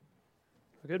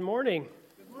Good morning.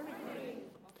 Good morning.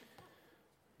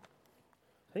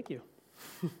 Thank you.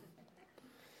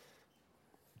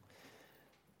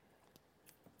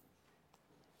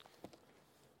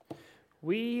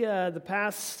 We, the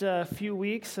past few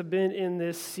weeks, have been in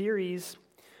this series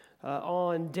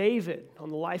on David,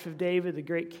 on the life of David, the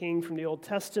great king from the Old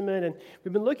Testament. And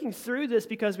we've been looking through this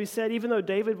because we said even though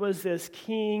David was this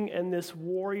king and this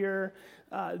warrior,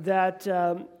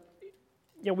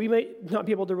 we may not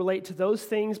be able to relate to those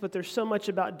things, but there's so much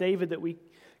about David that we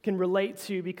can relate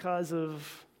to because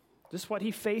of just what he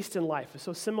faced in life. It's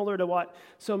so similar to what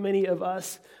so many of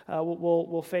us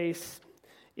will face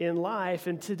in life.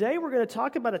 And today we're going to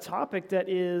talk about a topic that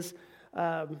is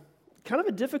kind of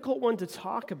a difficult one to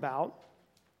talk about.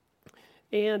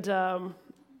 And I'm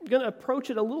going to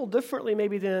approach it a little differently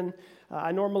maybe than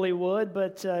I normally would,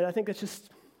 but I think that's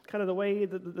just kind of the way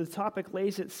the topic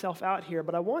lays itself out here.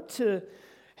 But I want to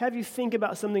have you think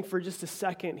about something for just a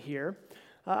second here.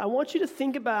 I want you to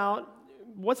think about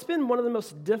what's been one of the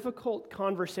most difficult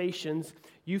conversations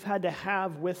you've had to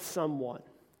have with someone.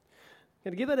 I'm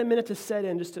going to give that a minute to set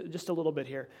in just a little bit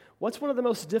here. What's one of the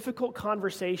most difficult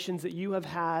conversations that you have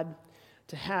had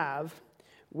to have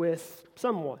with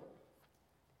someone?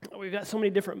 We've got so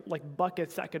many different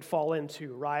buckets that could fall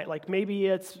into, right? Like maybe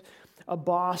it's a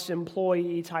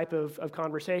boss-employee type of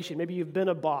conversation. Maybe you've been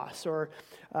a boss or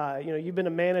you've been a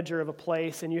manager of a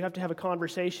place and you have to have a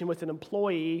conversation with an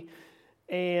employee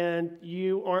and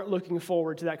you aren't looking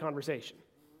forward to that conversation.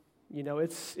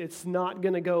 It's not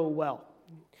going to go well.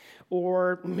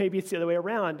 Or maybe it's the other way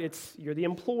around. You're the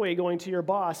employee going to your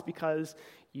boss because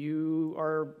you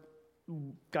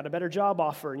got a better job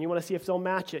offer and you want to see if they'll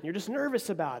match it and you're just nervous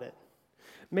about it.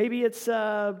 Maybe it's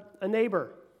a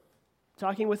neighbor,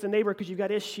 talking with a neighbor because you've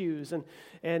got issues and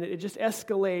it just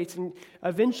escalates and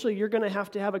eventually you're going to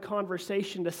have a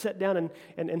conversation to sit down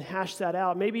and hash that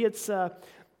out. Maybe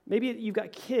you've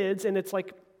got kids and it's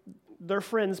like their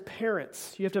friends'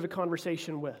 parents you have to have a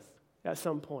conversation with at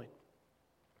some point.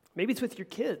 Maybe it's with your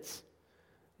kids.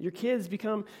 Your kids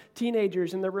become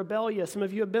teenagers and they're rebellious. Some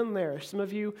of you have been there. Some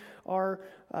of you are,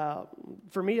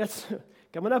 for me, that's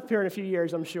coming up here in a few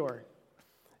years, I'm sure.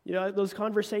 Those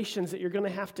conversations that you're going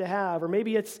to have, or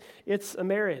maybe it's a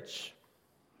marriage.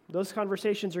 Those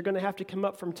conversations are going to have to come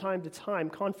up from time to time.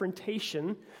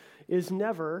 Confrontation is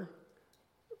never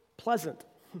pleasant.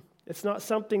 It's not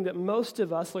something that most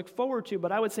of us look forward to,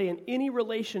 but I would say in any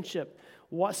relationship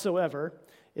whatsoever,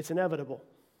 it's inevitable.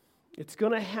 It's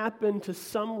going to happen to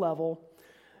some level,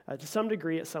 to some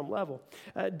degree at some level.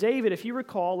 David, if you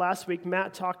recall, last week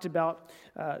Matt talked about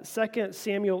 2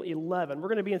 Samuel 11. We're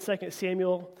going to be in 2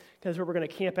 Samuel because we're going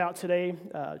to camp out today,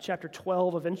 chapter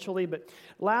 12 eventually. But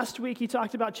last week he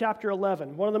talked about chapter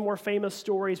 11, one of the more famous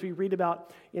stories we read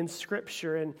about in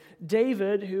Scripture. And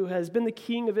David, who has been the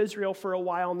king of Israel for a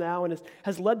while now and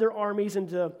has led their armies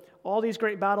into all these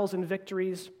great battles and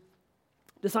victories,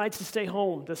 decides to stay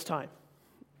home this time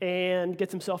and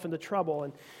gets himself into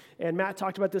trouble. And Matt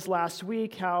talked about this last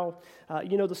week, how,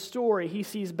 the story, he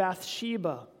sees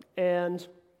Bathsheba and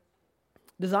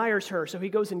desires her. So he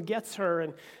goes and gets her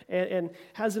and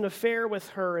has an affair with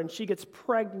her, and she gets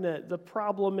pregnant. The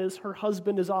problem is her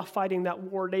husband is off fighting that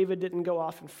war David didn't go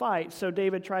off and fight. So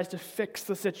David tries to fix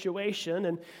the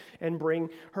situation and bring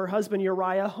her husband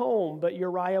Uriah home, but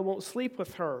Uriah won't sleep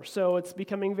with her. So it's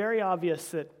becoming very obvious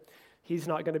that he's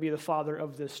not going to be the father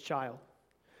of this child.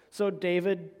 So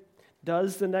David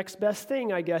does the next best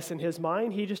thing, I guess, in his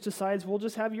mind. He just decides, we'll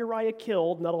just have Uriah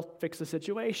killed, and that'll fix the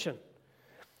situation.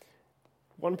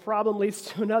 One problem leads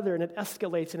to another, and it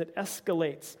escalates, and it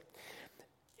escalates.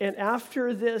 And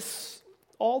after this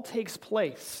all takes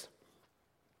place,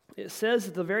 it says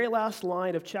at the very last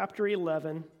line of chapter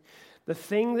 11, the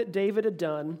thing that David had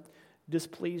done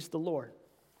displeased the Lord.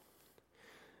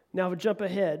 Now we'll jump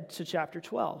ahead to chapter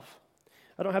 12.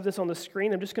 I don't have this on the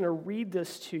screen. I'm just going to read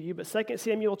this to you. But 2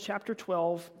 Samuel chapter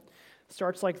 12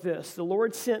 starts like this. The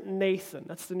Lord sent Nathan.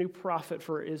 That's the new prophet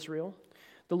for Israel.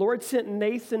 The Lord sent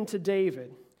Nathan to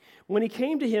David. When he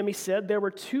came to him, he said, there were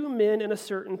two men in a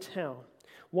certain town,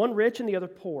 one rich and the other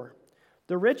poor.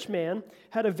 The rich man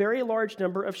had a very large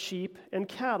number of sheep and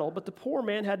cattle, but the poor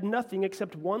man had nothing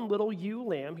except one little ewe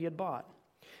lamb he had bought.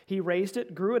 He raised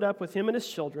it, grew it up with him and his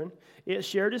children. It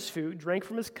shared his food, drank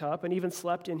from his cup, and even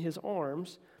slept in his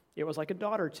arms. It was like a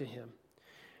daughter to him.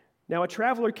 Now a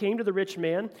traveler came to the rich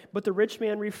man, but the rich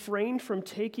man refrained from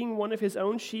taking one of his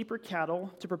own sheep or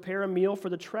cattle to prepare a meal for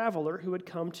the traveler who had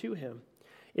come to him.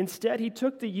 Instead, he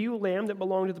took the ewe lamb that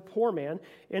belonged to the poor man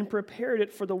and prepared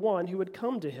it for the one who had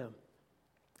come to him.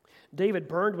 David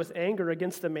burned with anger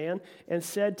against the man and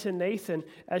said to Nathan,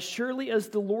 "As surely as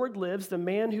the Lord lives, the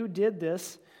man who did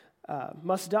this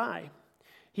must die.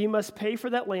 He must pay for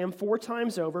that lamb 4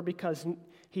 times over because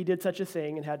he did such a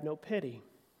thing and had no pity."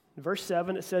 In verse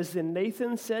 7, it says, "Then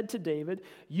Nathan said to David,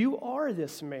 'You are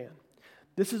this man.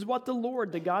 This is what the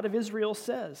Lord, the God of Israel,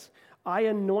 says. I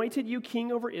anointed you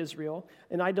king over Israel,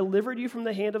 and I delivered you from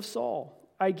the hand of Saul.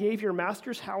 I gave your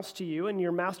master's house to you and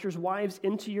your master's wives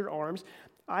into your arms.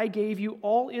 I gave you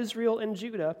all Israel and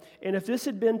Judah, and if this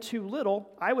had been too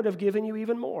little, I would have given you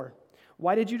even more.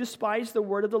 Why did you despise the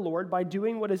word of the Lord by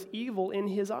doing what is evil in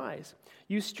his eyes?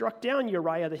 You struck down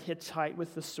Uriah the Hittite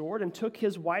with the sword and took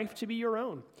his wife to be your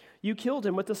own. You killed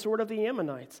him with the sword of the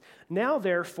Ammonites. Now,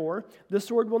 therefore, the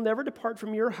sword will never depart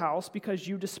from your house because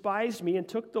you despised me and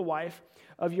took the wife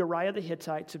of Uriah the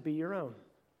Hittite to be your own.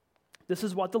 This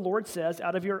is what the Lord says,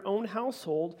 out of your own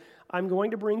household, I'm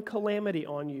going to bring calamity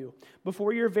on you.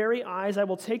 Before your very eyes, I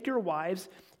will take your wives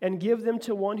and give them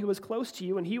to one who is close to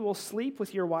you, and he will sleep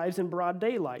with your wives in broad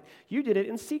daylight. You did it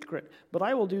in secret, but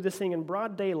I will do this thing in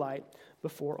broad daylight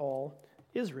before all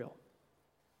Israel."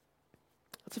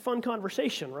 That's a fun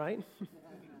conversation, right?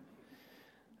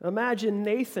 Imagine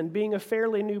Nathan being a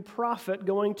fairly new prophet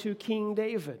going to King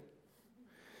David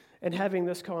and having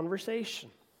this conversation.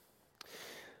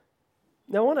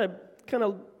 Now, I want to kind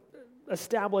of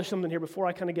establish something here before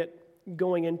I kind of get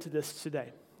going into this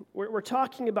today. We're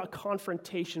talking about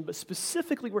confrontation, but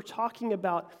specifically we're talking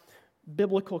about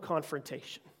biblical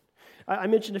confrontation. I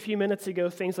mentioned a few minutes ago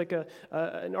things like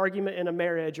an argument in a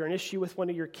marriage or an issue with one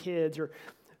of your kids, or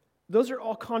those are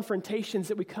all confrontations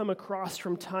that we come across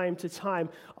from time to time,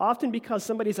 often because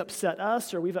somebody's upset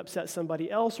us or we've upset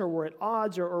somebody else or we're at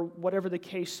odds or whatever the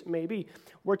case may be.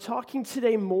 We're talking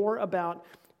today more about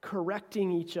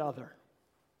correcting each other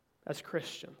as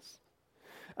Christians.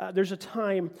 There's a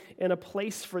time and a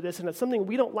place for this, and it's something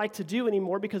we don't like to do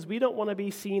anymore because we don't want to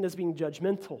be seen as being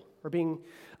judgmental or being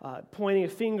pointing a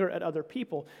finger at other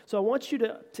people. So I want you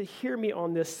to hear me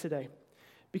on this today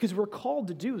because we're called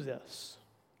to do this.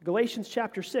 Galatians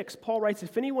chapter 6, Paul writes,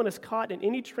 "If anyone is caught in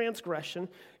any transgression,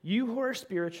 you who are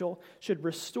spiritual should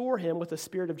restore him with a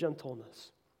spirit of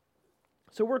gentleness."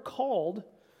 So we're called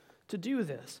to do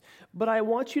this. But I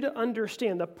want you to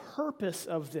understand the purpose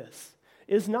of this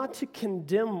is not to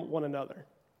condemn one another.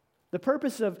 The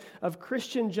purpose of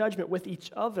Christian judgment with each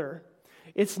other,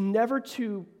 it's never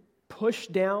to push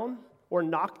down or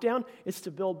knock down, it's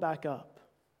to build back up.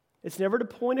 It's never to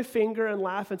point a finger and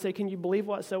laugh and say, "Can you believe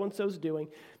what so-and-so's doing?"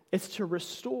 It's to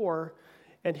restore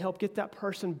and help get that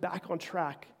person back on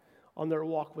track on their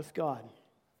walk with God.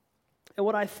 And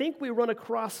what I think we run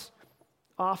across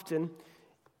often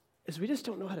is we just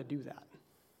don't know how to do that.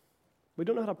 We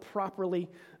don't know how to properly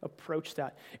approach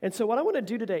that. And so what I want to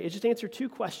do today is just answer 2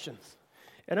 questions.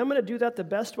 And I'm going to do that the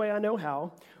best way I know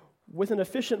how with an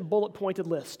efficient bullet-pointed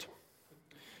list.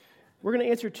 We're going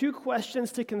to answer 2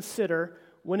 questions to consider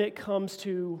when it comes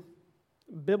to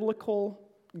biblical,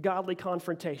 godly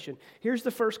confrontation. Here's the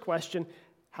first question: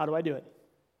 how do I do it?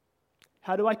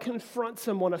 How do I confront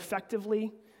someone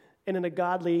effectively and in a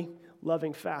godly,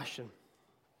 loving fashion?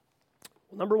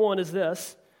 Well, number 1 is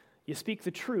this: you speak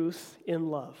the truth in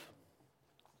love.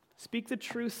 Speak the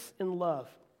truth in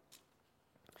love.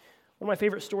 One of my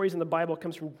favorite stories in the Bible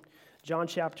comes from John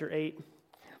chapter 8.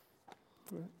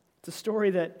 It's a story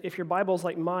that, if your Bible's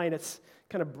like mine, it's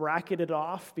kind of bracketed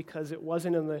off because it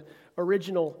wasn't in the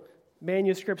original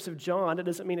manuscripts of John. It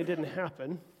doesn't mean it didn't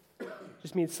happen. It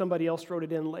just means somebody else wrote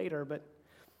it in later. But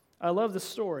I love the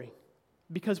story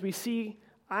because we see,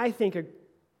 I think,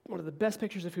 one of the best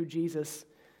pictures of who Jesus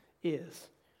is.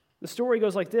 The story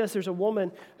goes like this. There's a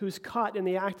woman who's caught in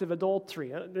the act of adultery.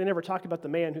 They never talk about the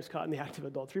man who's caught in the act of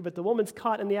adultery, but the woman's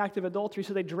caught in the act of adultery,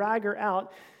 so they drag her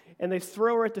out and they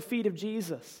throw her at the feet of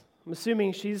Jesus. I'm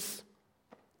assuming she's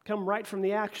come right from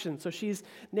the action. So she's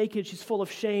naked, she's full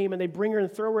of shame, and they bring her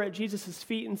and throw her at Jesus'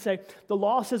 feet and say, "The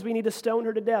law says we need to stone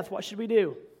her to death. What should we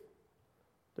do?"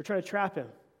 They're trying to trap him.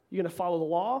 You going to follow the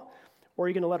law, or are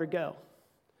you going to let her go?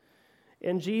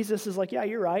 And Jesus is like, "Yeah,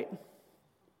 you're right.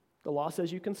 The law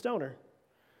says you can stone her.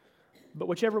 But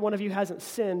whichever one of you hasn't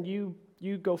sinned, you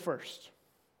go first."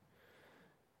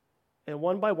 And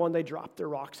one by one, they drop their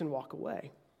rocks and walk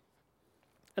away.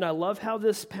 And I love how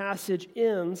this passage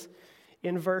ends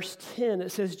in verse 10.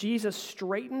 It says, Jesus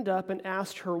straightened up and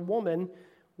asked her, "Woman,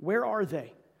 where are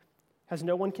they? Has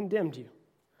no one condemned you?"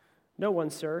 "No one,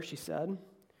 sir," she said.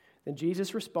 Then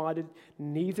Jesus responded,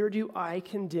 "Neither do I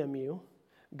condemn you.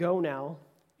 Go now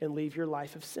and leave your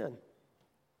life of sin."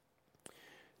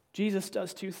 Jesus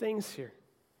does 2 things here.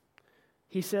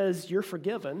 He says, "You're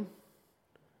forgiven,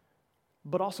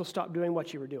 but also stop doing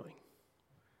what you were doing."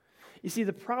 You see,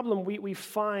 the problem we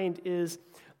find is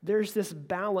there's this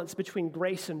balance between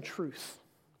grace and truth.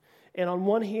 And on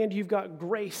one hand, you've got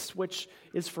grace, which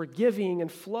is forgiving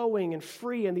and flowing and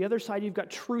free. And the other side, you've got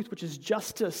truth, which is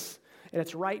justice, and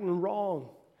it's right and wrong.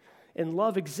 And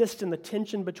love exists in the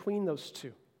tension between those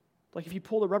two. Like if you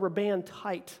pull the rubber band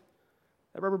tight,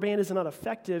 that rubber band is not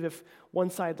effective if one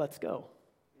side lets go.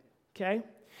 Okay?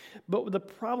 But the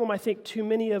problem I think too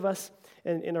many of us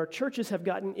in our churches have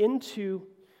gotten into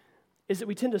is that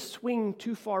we tend to swing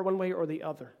too far one way or the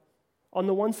other. On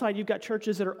the one side, you've got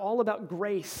churches that are all about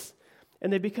grace,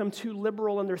 and they become too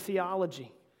liberal in their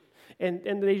theology. And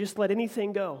they just let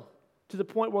anything go to the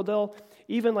point where they'll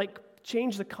even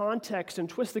change the context and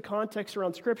twist the context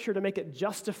around Scripture to make it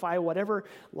justify whatever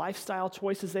lifestyle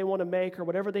choices they want to make or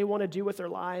whatever they want to do with their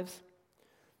lives.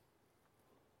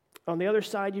 On the other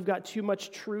side, you've got too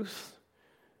much truth,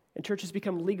 and churches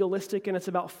become legalistic, and it's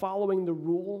about following the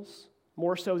rules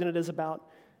more so than it is about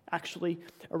actually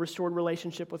a restored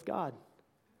relationship with God.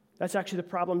 That's actually the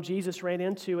problem Jesus ran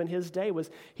into in his day, was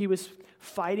he was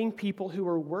fighting people who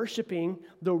were worshiping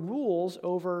the rules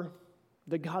over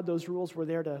the God those rules were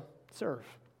there to serve.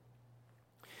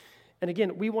 And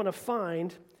again, we want to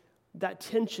find that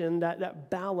tension, that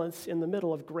balance in the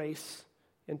middle of grace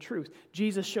and truth.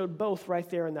 Jesus showed both right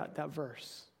there in that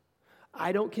verse.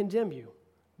 I don't condemn you,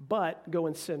 but go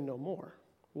and sin no more.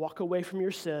 Walk away from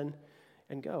your sin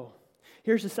and go.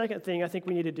 Here's the second thing I think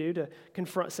we need to do to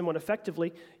confront someone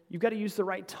effectively. You've got to use the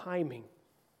right timing.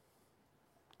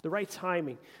 The right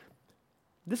timing.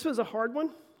 This was a hard one,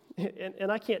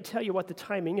 and I can't tell you what the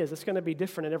timing is. It's going to be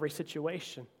different in every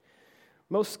situation.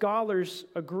 Most scholars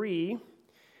agree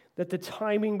that the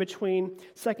timing between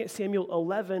 2 Samuel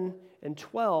 11 and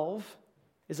 12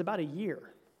 is about a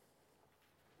year.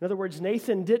 In other words,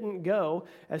 Nathan didn't go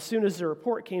as soon as the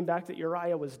report came back that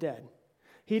Uriah was dead.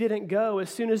 He didn't go as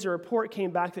soon as the report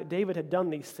came back that David had done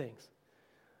these things.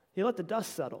 He let the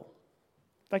dust settle.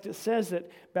 In fact, it says that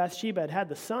Bathsheba had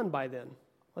the son by then.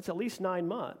 That's at least 9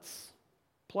 months,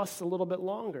 plus a little bit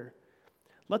longer.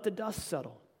 Let the dust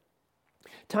settle.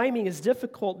 Timing is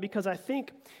difficult because I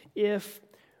think if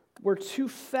we're too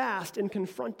fast in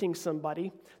confronting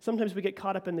somebody, sometimes we get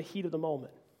caught up in the heat of the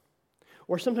moment.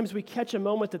 Or sometimes we catch a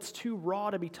moment that's too raw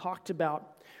to be talked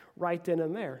about right then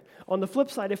and there. On the flip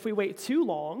side, if we wait too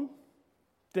long,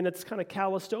 then it's kind of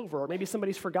calloused over, or maybe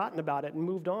somebody's forgotten about it and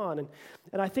moved on.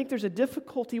 And I think there's a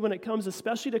difficulty when it comes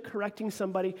especially to correcting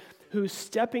somebody who's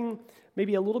stepping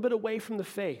maybe a little bit away from the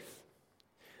faith.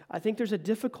 I think there's a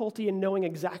difficulty in knowing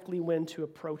exactly when to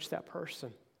approach that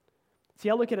person. See,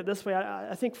 I look at it this way.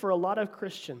 I think for a lot of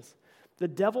Christians, the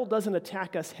devil doesn't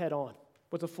attack us head on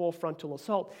with a full frontal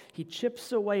assault. He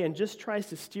chips away and just tries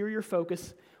to steer your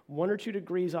focus 1 or 2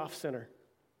 degrees off center.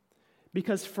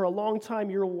 Because for a long time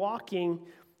you're walking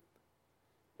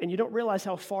and you don't realize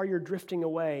how far you're drifting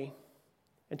away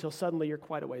until suddenly you're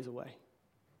quite a ways away.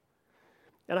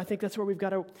 And I think that's where we've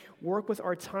got to work with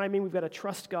our timing. We've got to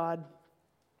trust God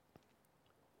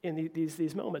in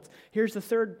these moments. Here's the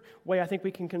third way I think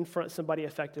we can confront somebody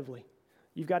effectively.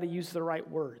 You've got to use the right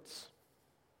words.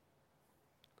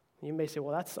 You may say,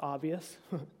 well, that's obvious.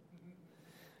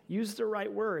 Use the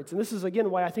right words. And this is, again,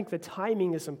 why I think the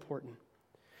timing is important.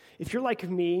 If you're like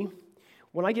me,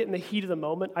 when I get in the heat of the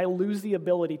moment, I lose the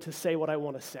ability to say what I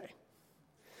want to say.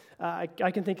 I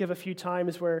can think of a few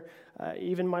times where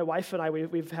even my wife and I,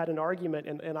 we've had an argument,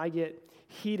 and I get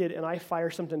heated, and I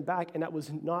fire something back, and that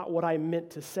was not what I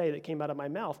meant to say that came out of my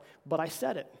mouth, but I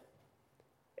said it.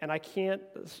 And I can't,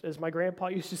 as my grandpa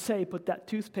used to say, put that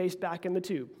toothpaste back in the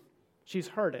tube. She's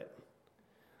heard it.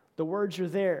 The words are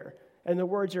there, and the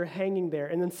words are hanging there,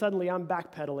 and then suddenly I'm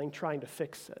backpedaling, trying to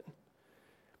fix it.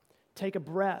 Take a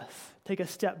breath. Take a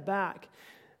step back.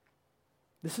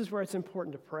 This is where it's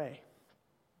important to pray.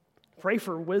 Pray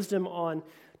for wisdom on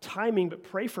timing, but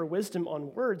pray for wisdom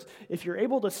on words. If you're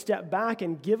able to step back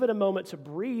and give it a moment to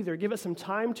breathe or give it some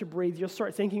time to breathe, you'll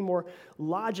start thinking more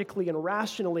logically and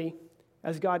rationally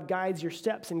as God guides your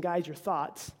steps and guides your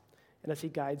thoughts and as He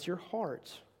guides your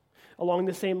heart. Along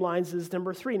the same lines as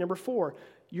number 3. Number 4,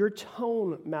 your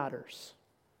tone matters.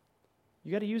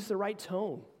 You got to use the right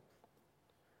tone.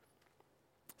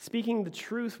 Speaking the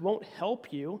truth won't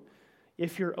help you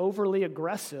if you're overly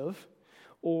aggressive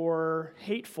or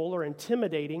hateful or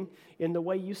intimidating in the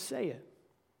way you say it.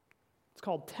 It's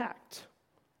called tact,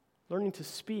 learning to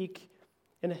speak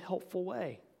in a helpful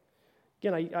way.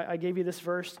 Again, I gave you this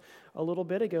verse a little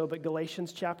bit ago, but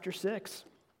Galatians chapter 6,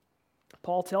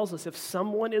 Paul tells us if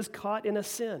someone is caught in a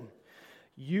sin,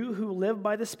 you who live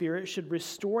by the Spirit should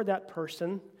restore that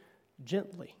person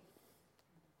gently.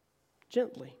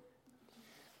 Gently.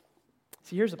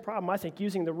 See, here's the problem. I think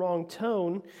using the wrong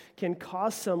tone can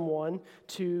cause someone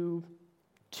to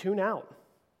tune out.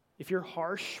 If you're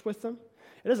harsh with them,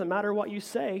 it doesn't matter what you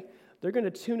say, they're going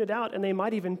to tune it out, and they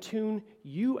might even tune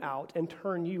you out and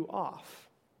turn you off.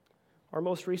 Our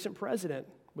most recent president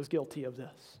was guilty of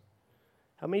this.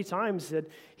 How many times did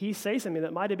he say something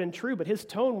that might have been true, but his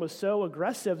tone was so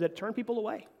aggressive that it turned people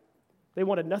away? They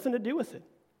wanted nothing to do with it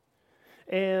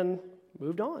and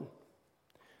moved on.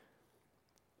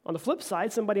 On the flip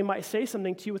side, somebody might say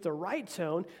something to you with the right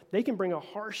tone. They can bring a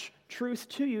harsh truth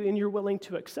to you, and you're willing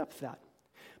to accept that.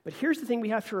 But here's the thing we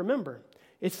have to remember.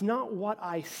 It's not what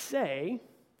I say,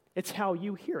 it's how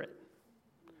you hear it.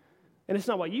 And it's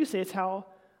not what you say, it's how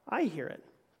I hear it.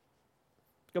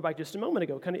 Go back just a moment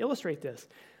ago, kind of illustrate this.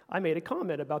 I made a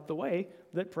comment about the way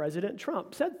that President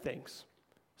Trump said things.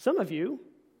 Some of you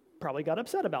probably got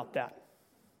upset about that.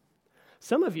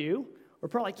 Some of you were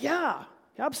probably like, yeah,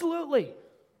 absolutely.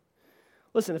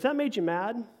 Listen, if that made you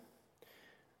mad,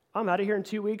 I'm out of here in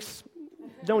 2 weeks.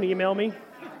 Don't email me.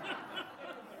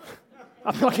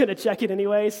 I'm not going to check it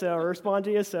anyway, or respond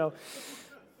to you, so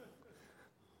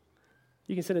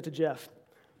you can send it to Jeff.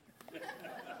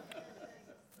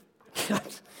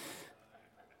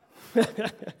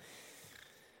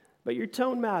 But your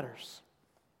tone matters.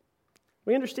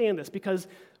 We understand this because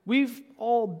we've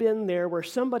all been there where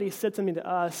somebody said something to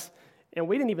us and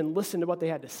we didn't even listen to what they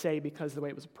had to say because of the way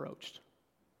it was approached.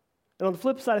 And on the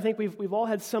flip side, I think we've all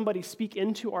had somebody speak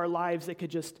into our lives that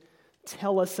could just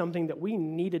tell us something that we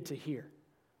needed to hear,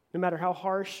 no matter how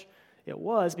harsh it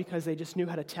was, because they just knew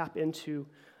how to tap into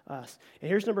us. And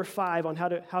here's number 5 on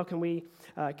how can we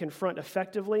confront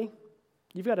effectively.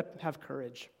 You've got to have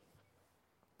courage.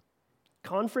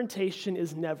 Confrontation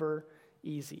is never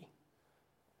easy.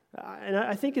 And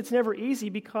I think it's never easy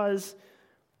because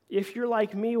if you're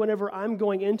like me, whenever I'm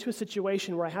going into a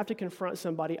situation where I have to confront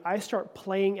somebody, I start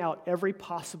playing out every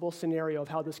possible scenario of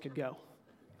how this could go.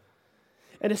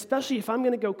 And especially if I'm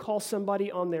going to go call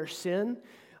somebody on their sin,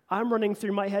 I'm running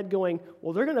through my head going,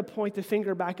 well, they're going to point the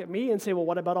finger back at me and say, well,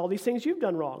 what about all these things you've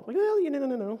done wrong? Like, well,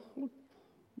 no.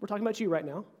 We're talking about you right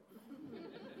now.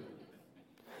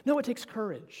 No, it takes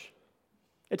courage.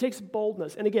 It takes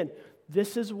boldness. And again,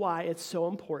 this is why it's so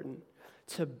important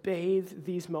to bathe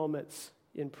these moments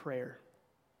in prayer,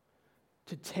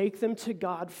 to take them to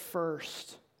God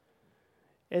first,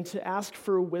 and to ask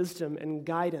for wisdom and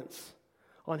guidance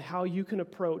on how you can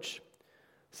approach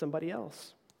somebody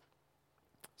else.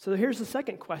 So here's the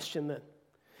second question then.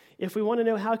 If we want to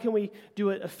know how can we do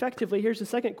it effectively, here's the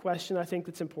second question I think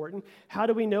that's important. How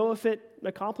do we know if it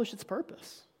accomplished its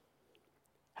purpose?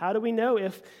 How do we know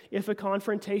if a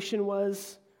confrontation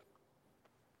was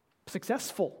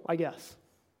successful, I guess?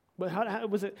 But how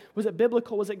was it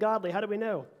biblical? Was it godly? How do we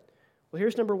know? Well,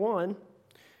 here's number 1.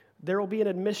 There will be an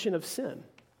admission of sin.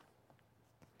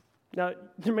 Now,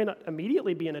 there may not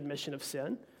immediately be an admission of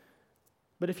sin,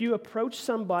 but if you approach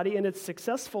somebody and it's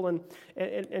successful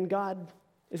and God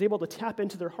is able to tap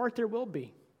into their heart, there will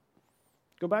be.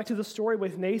 Go back to the story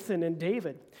with Nathan and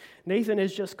David. Nathan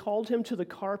has just called him to the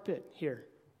carpet here.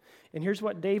 And here's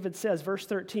what David says, verse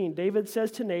 13. David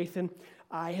says to Nathan,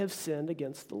 I have sinned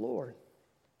against the Lord.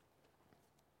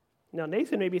 Now,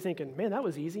 Nathan may be thinking, man, that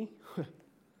was easy.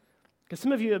 Because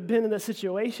some of you have been in this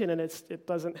situation and it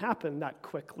doesn't happen that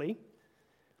quickly.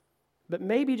 But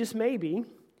maybe, just maybe,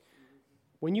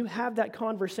 when you have that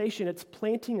conversation, it's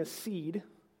planting a seed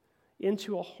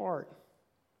into a heart.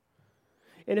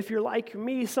 And if you're like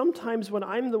me, sometimes when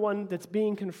I'm the one that's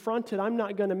being confronted, I'm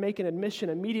not going to make an admission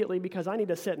immediately because I need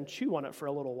to sit and chew on it for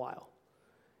a little while.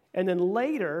 And then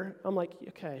later, I'm like,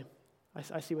 okay,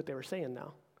 I see what they were saying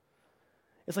now.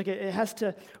 It's like it has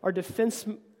to, our defense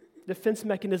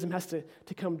mechanism has to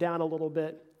come down a little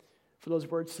bit for those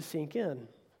words to sink in.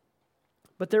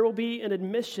 But there will be an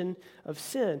admission of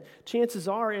sin. Chances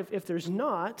are, if there's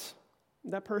not,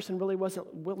 that person really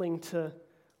wasn't willing to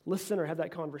listen or have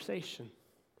that conversation.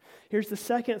 Here's the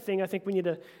second thing I think we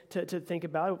need to think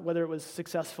about, whether it was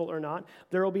successful or not.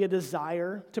 There will be a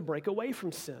desire to break away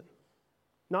from sin.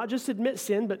 Not just admit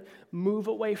sin, but move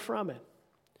away from it.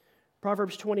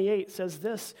 Proverbs 28 says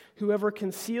this, whoever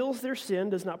conceals their sin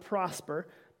does not prosper,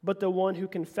 but the one who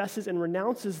confesses and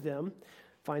renounces them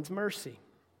finds mercy.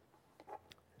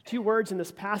 2 words in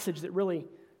this passage that really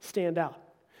stand out.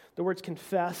 The words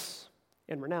confess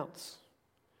and renounce.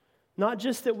 Not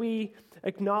just that we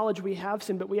acknowledge we have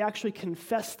sinned, but we actually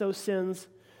confess those sins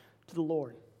to the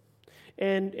Lord.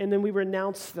 And then we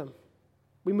renounce them.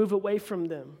 We move away from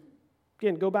them.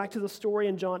 Again, go back to the story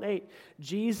in John 8.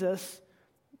 Jesus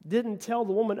didn't tell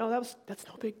the woman, oh, that's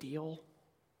no big deal.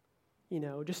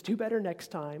 Just do better next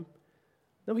time.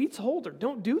 No, he told her,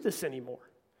 don't do this anymore.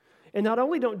 And not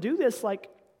only don't do this, like,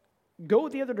 go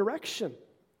the other direction.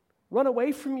 Run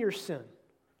away from your sin.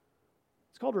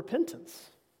 It's called repentance.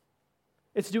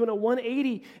 It's doing a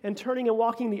 180 and turning and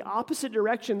walking the opposite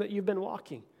direction that you've been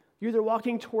walking. You're either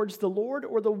walking towards the Lord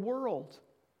or the world.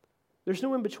 There's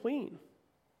no in between.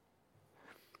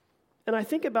 And I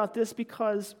think about this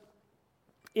because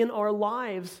in our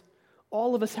lives,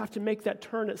 all of us have to make that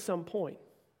turn at some point.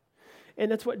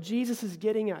 And that's what Jesus is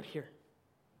getting at here.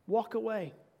 Walk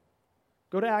away.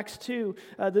 Go to Acts 2.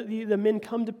 The men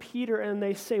come to Peter and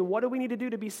they say, what do we need to do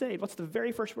to be saved? What's the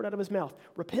very first word out of his mouth?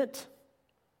 Repent.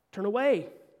 Turn away.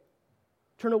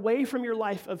 Turn away from your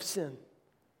life of sin.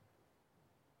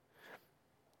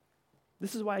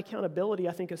 This is why accountability,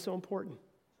 I think, is so important.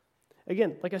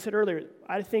 Again, like I said earlier,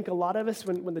 I think a lot of us,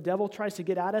 when the devil tries to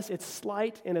get at us, it's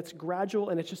slight and it's gradual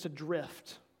and it's just a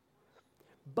drift.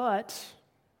 But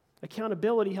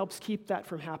accountability helps keep that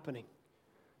from happening.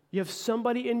 You have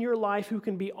somebody in your life who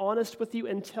can be honest with you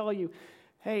and tell you,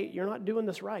 hey, you're not doing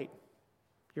this right.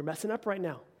 You're messing up right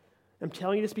now. I'm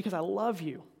telling you this because I love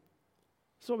you.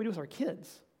 This is what we do with our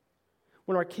kids.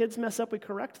 When our kids mess up, we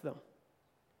correct them.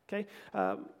 Okay?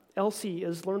 Elsie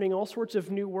is learning all sorts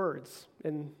of new words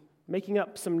and making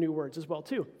up some new words as well,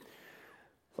 too.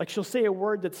 Like she'll say a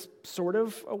word that's sort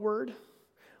of a word.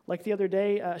 Like the other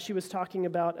day, she was talking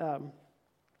about,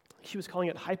 she was calling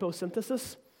it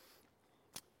hyposynthesis.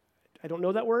 I don't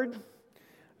know that word.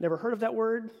 Never heard of that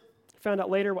word. Found out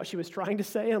later what she was trying to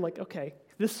say. I'm like, okay,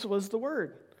 this was the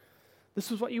word. This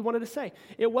was what you wanted to say.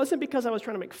 It wasn't because I was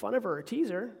trying to make fun of her or tease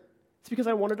her. It's because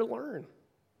I wanted to learn.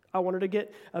 I wanted to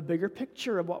get a bigger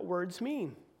picture of what words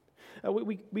mean.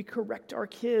 We correct our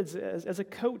kids. As a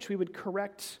coach, we would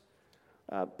correct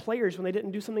players when they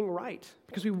didn't do something right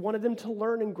because we wanted them to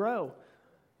learn and grow,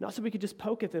 not so we could just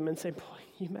poke at them and say, boy,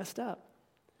 you messed up.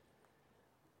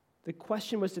 The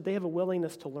question was, did they have a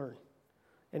willingness to learn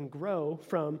and grow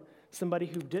from somebody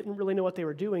who didn't really know what they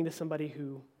were doing to somebody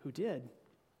who did?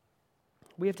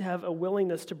 We have to have a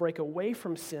willingness to break away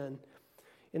from sin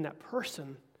in that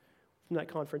person, from that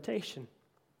confrontation.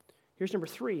 Here's number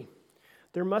 3.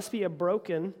 There must be a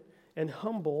broken and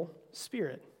humble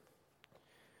spirit.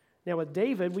 Now with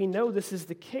David, we know this is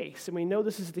the case, and we know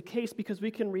this is the case because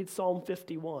we can read Psalm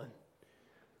 51.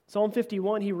 Psalm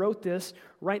 51, he wrote this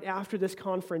right after this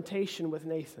confrontation with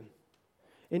Nathan.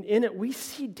 And in it, we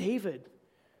see David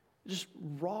just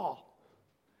raw.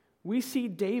 We see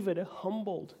David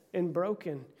humbled and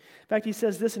broken. In fact, he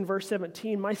says this in verse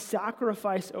 17, my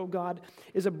sacrifice, O God,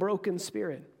 is a broken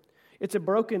spirit. It's a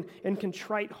broken and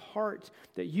contrite heart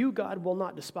that you, God, will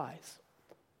not despise.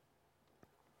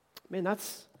 Man,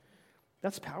 that's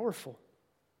powerful.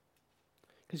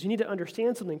 Because you need to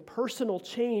understand something. Personal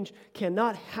change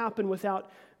cannot happen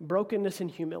without brokenness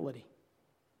and humility.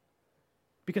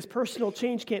 Because personal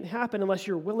change can't happen unless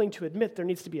you're willing to admit there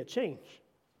needs to be a change.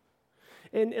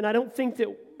 And I don't think that,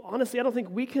 honestly, I don't think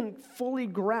we can fully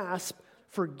grasp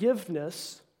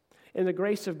forgiveness and the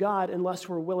grace of God unless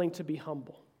we're willing to be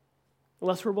humble.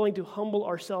 Unless we're willing to humble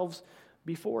ourselves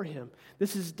before Him.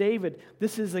 This is David.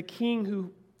 This is a king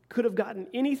who could have gotten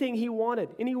anything he wanted,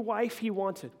 any wife he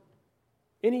wanted,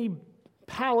 any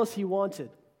palace he wanted.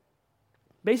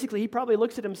 Basically, he probably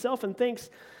looks at himself and thinks,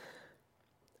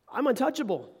 I'm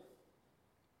untouchable.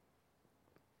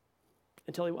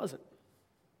 Until he wasn't.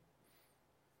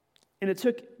 And it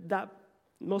took that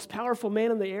most powerful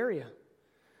man in the area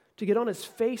to get on his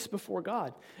face before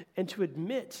God and to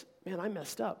admit, man, I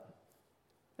messed up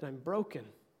and I'm broken.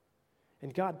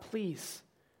 And God, please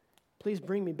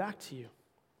bring me back to you.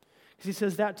 Because he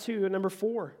says that too. And number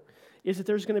 4 is that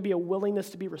there's going to be a willingness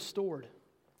to be restored.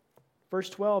 Verse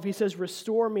 12, he says,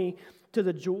 restore me to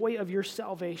the joy of your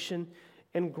salvation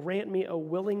and grant me a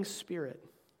willing spirit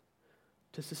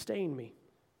to sustain me.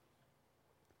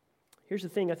 Here's the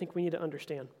thing I think we need to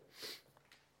understand.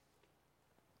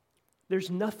 There's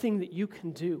nothing that you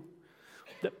can do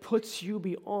that puts you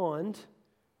beyond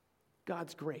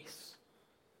God's grace.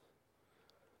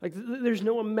 Like, there's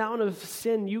no amount of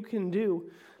sin you can do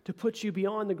to put you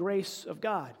beyond the grace of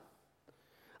God.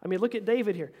 I mean, look at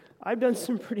David here. I've done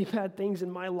some pretty bad things in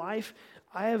my life.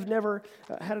 I have never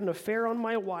had an affair on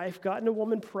my wife, gotten a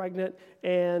woman pregnant,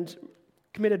 and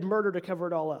committed murder to cover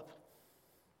it all up.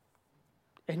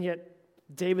 And yet,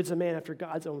 David's a man after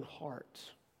God's own heart.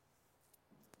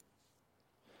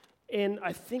 And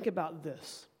I think about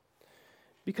this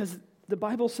because the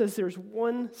Bible says there's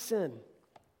one sin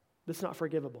that's not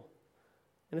forgivable,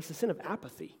 and it's the sin of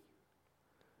apathy.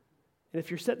 And if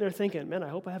you're sitting there thinking, man, I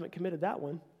hope I haven't committed that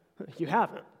one, you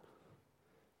haven't.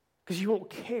 Because you won't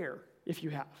care if you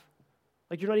have.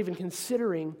 Like, you're not even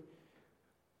considering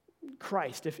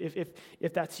Christ,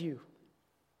 if that's you.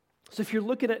 So if you're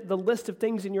looking at the list of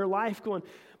things in your life going,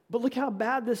 but look how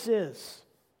bad this is.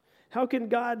 How can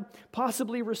God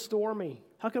possibly restore me?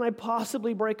 How can I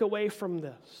possibly break away from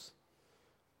this?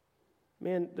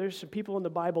 Man, there's some people in the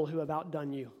Bible who have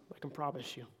outdone you, I can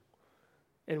promise you.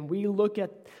 And we look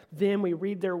at them, we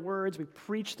read their words, we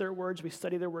preach their words, we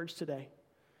study their words today.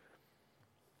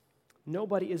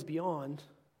 Nobody is beyond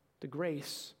the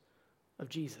grace of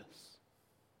Jesus.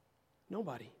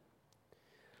 Nobody.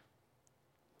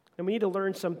 And we need to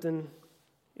learn something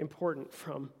important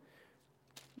from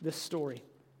this story.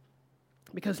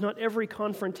 Because not every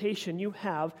confrontation you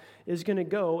have is going to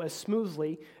go as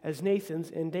smoothly as Nathan's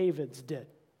and David's did.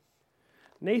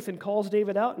 Nathan calls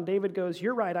David out, and David goes,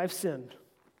 "You're right, I've sinned.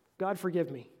 God,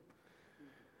 forgive me."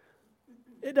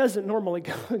 It doesn't normally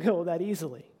go that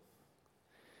easily.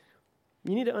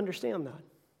 You need to understand that.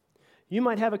 You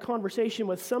might have a conversation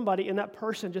with somebody, and that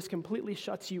person just completely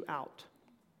shuts you out.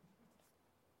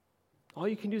 All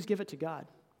you can do is give it to God.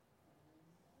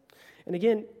 And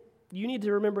again, you need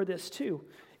to remember this too.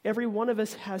 Every one of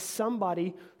us has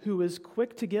somebody who is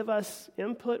quick to give us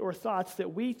input or thoughts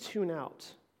that we tune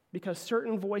out because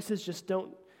certain voices just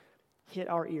don't hit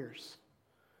our ears.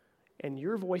 And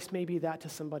your voice may be that to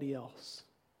somebody else.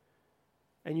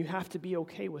 And you have to be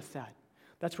okay with that.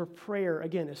 That's where prayer,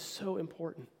 again, is so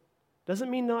important.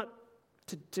 Doesn't mean not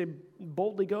to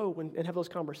boldly go and have those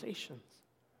conversations.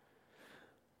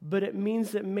 But it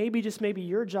means that maybe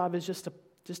your job is just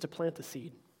to plant the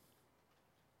seed.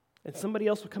 And somebody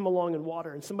else will come along and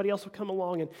water, and somebody else will come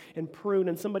along and prune,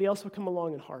 and somebody else will come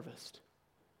along and harvest.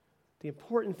 The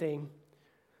important thing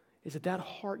is that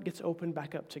heart gets opened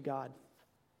back up to God.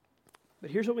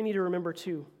 But here's what we need to remember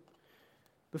too.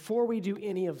 Before we do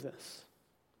any of this,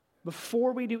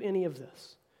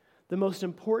 the most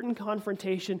important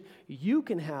confrontation you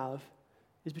can have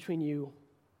is between you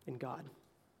and God.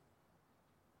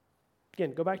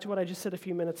 Again, go back to what I just said a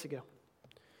few minutes ago.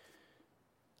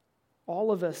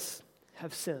 All of us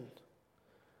have sinned.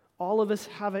 All of us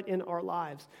have it in our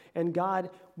lives, and God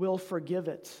will forgive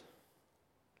it.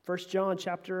 1 John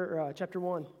chapter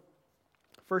 1,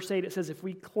 verse 8, it says, "If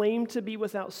we claim to be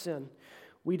without sin,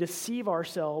 we deceive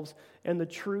ourselves, and the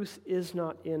truth is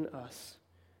not in us.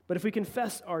 But if we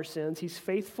confess our sins, He's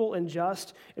faithful and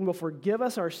just and will forgive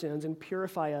us our sins and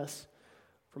purify us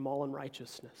from all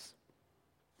unrighteousness."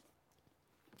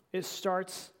 It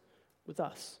starts with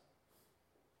us.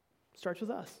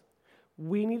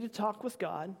 We need to talk with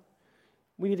God.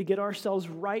 We need to get ourselves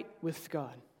right with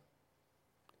God.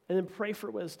 And then pray for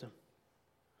wisdom.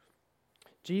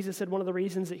 Jesus said one of the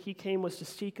reasons that He came was to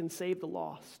seek and save the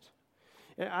lost.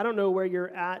 And I don't know where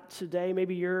you're at today.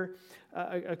 Maybe you're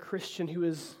a Christian who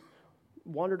has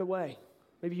wandered away.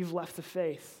 Maybe you've left the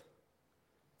faith.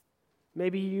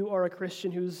 Maybe you are a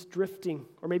Christian who's drifting,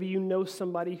 or maybe you know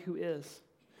somebody who is.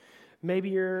 Maybe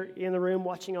you're in the room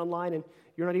watching online and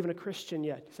you're not even a Christian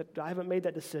yet. You said, "I haven't made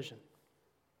that decision."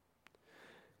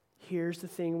 Here's the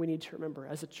thing we need to remember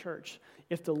as a church.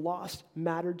 If the lost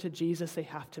mattered to Jesus, they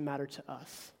have to matter to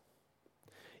us.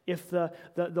 If the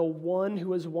one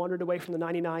who has wandered away from the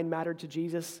 99 mattered to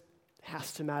Jesus, it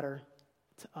has to matter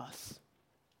to us.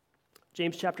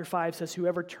 James chapter 5 says,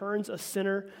 "Whoever turns a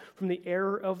sinner from the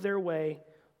error of their way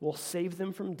will save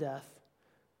them from death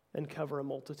and cover a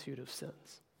multitude of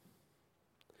sins."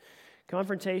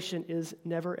 Confrontation is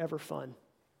never, ever fun.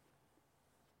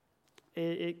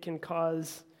 It can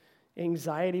cause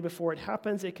anxiety before it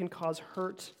happens. It can cause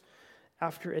hurt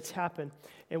after it's happened.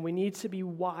 And we need to be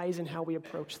wise in how we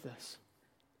approach this.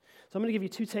 So I'm going to give you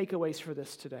 2 takeaways for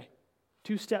this today.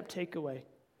 2-step takeaway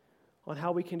on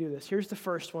how we can do this. Here's the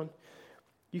first one.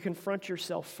 You confront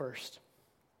yourself first.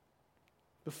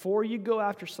 Before you go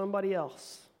after somebody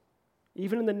else,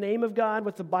 even in the name of God,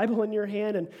 with the Bible in your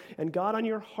hand and God on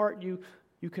your heart, you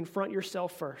confront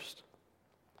yourself first.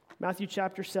 Matthew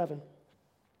chapter 7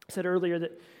 said earlier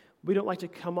that we don't like to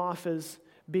come off as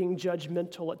being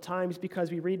judgmental at times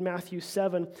because we read Matthew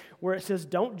 7 where it says,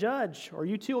 "Don't judge, or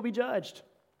you too will be judged."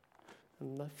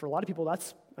 And for a lot of people,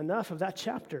 that's enough of that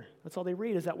chapter. That's all they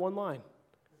read is that one line.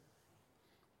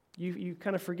 You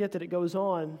kind of forget that it goes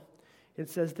on. It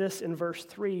says this in verse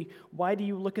 3, "Why do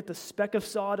you look at the speck of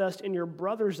sawdust in your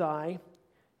brother's eye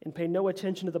and pay no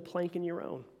attention to the plank in your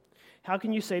own? How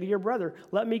can you say to your brother,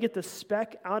 'Let me get the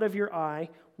speck out of your eye,'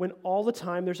 when all the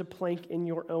time there's a plank in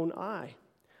your own eye?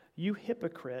 You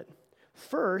hypocrite,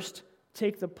 first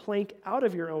take the plank out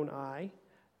of your own eye,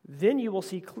 then you will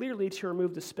see clearly to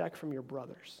remove the speck from your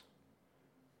brother's."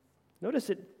 Notice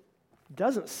it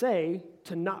doesn't say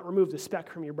to not remove the speck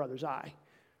from your brother's eye.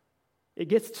 It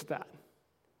gets to that.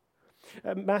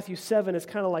 Matthew 7 is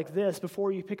kind of like this.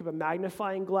 Before you pick up a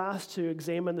magnifying glass to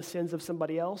examine the sins of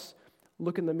somebody else,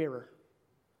 look in the mirror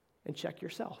and check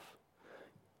yourself.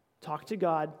 Talk to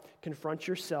God, confront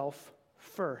yourself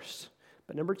first.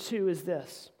 But number 2 is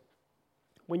this.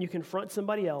 When you confront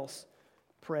somebody else,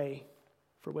 pray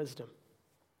for wisdom.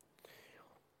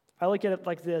 I look at it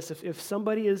like this. If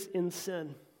somebody is in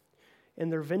sin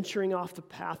and they're venturing off the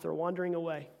path, they're wandering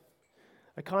away,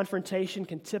 a confrontation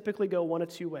can typically go one of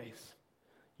 2 ways.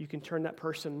 You can turn that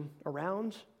person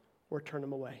around or turn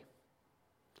them away.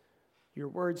 Your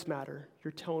words matter.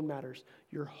 Your tone matters.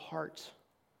 Your heart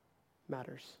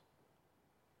matters.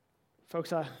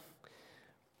 Folks, I'm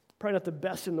probably not the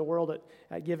best in the world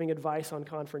at giving advice on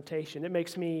confrontation. It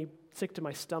makes me sick to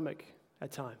my stomach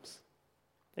at times.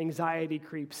 Anxiety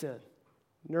creeps in,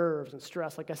 nerves and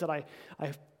stress. Like I said, I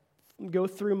go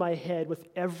through my head with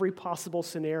every possible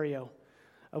scenario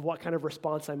of what kind of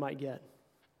response I might get.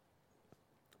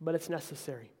 But it's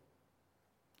necessary.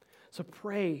 So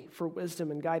pray for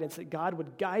wisdom and guidance, that God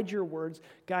would guide your words,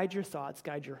 guide your thoughts,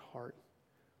 guide your heart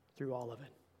through all of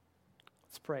it.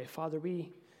 Let's pray. Father,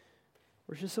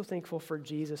 we're just so thankful for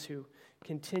Jesus, who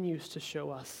continues to show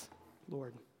us,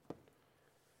 Lord,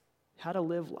 how to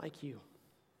live like you.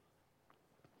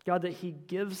 God, that he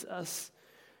gives us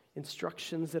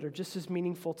instructions that are just as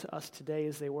meaningful to us today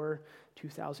as they were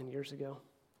 2,000 years ago.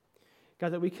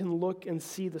 God, that we can look and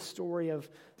see the story of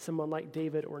someone like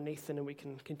David or Nathan, and we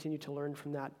can continue to learn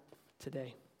from that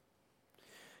today.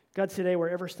 God, today,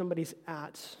 wherever somebody's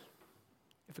at,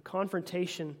 if a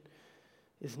confrontation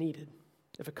is needed,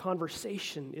 if a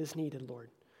conversation is needed,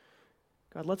 Lord,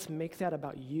 God, let's make that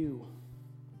about you,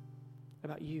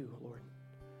 Lord,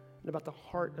 and about the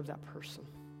heart of that person.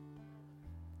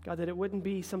 God, that it wouldn't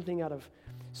be something out of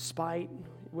spite,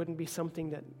 it wouldn't be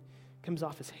something that comes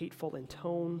off as hateful in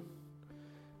tone,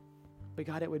 but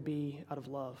God, it would be out of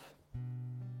love.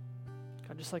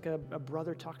 God, just like a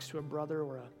brother talks to a brother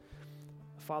or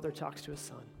a father talks to a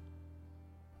son.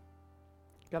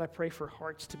 God, I pray for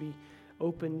hearts to be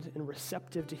opened and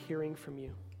receptive to hearing from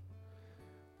you.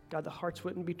 God, the hearts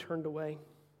wouldn't be turned away,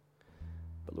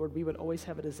 but Lord, we would always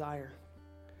have a desire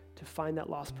to find that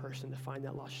lost person, to find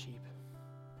that lost sheep.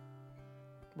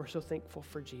 We're so thankful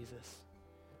for Jesus.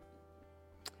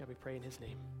 God, we pray in his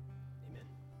name.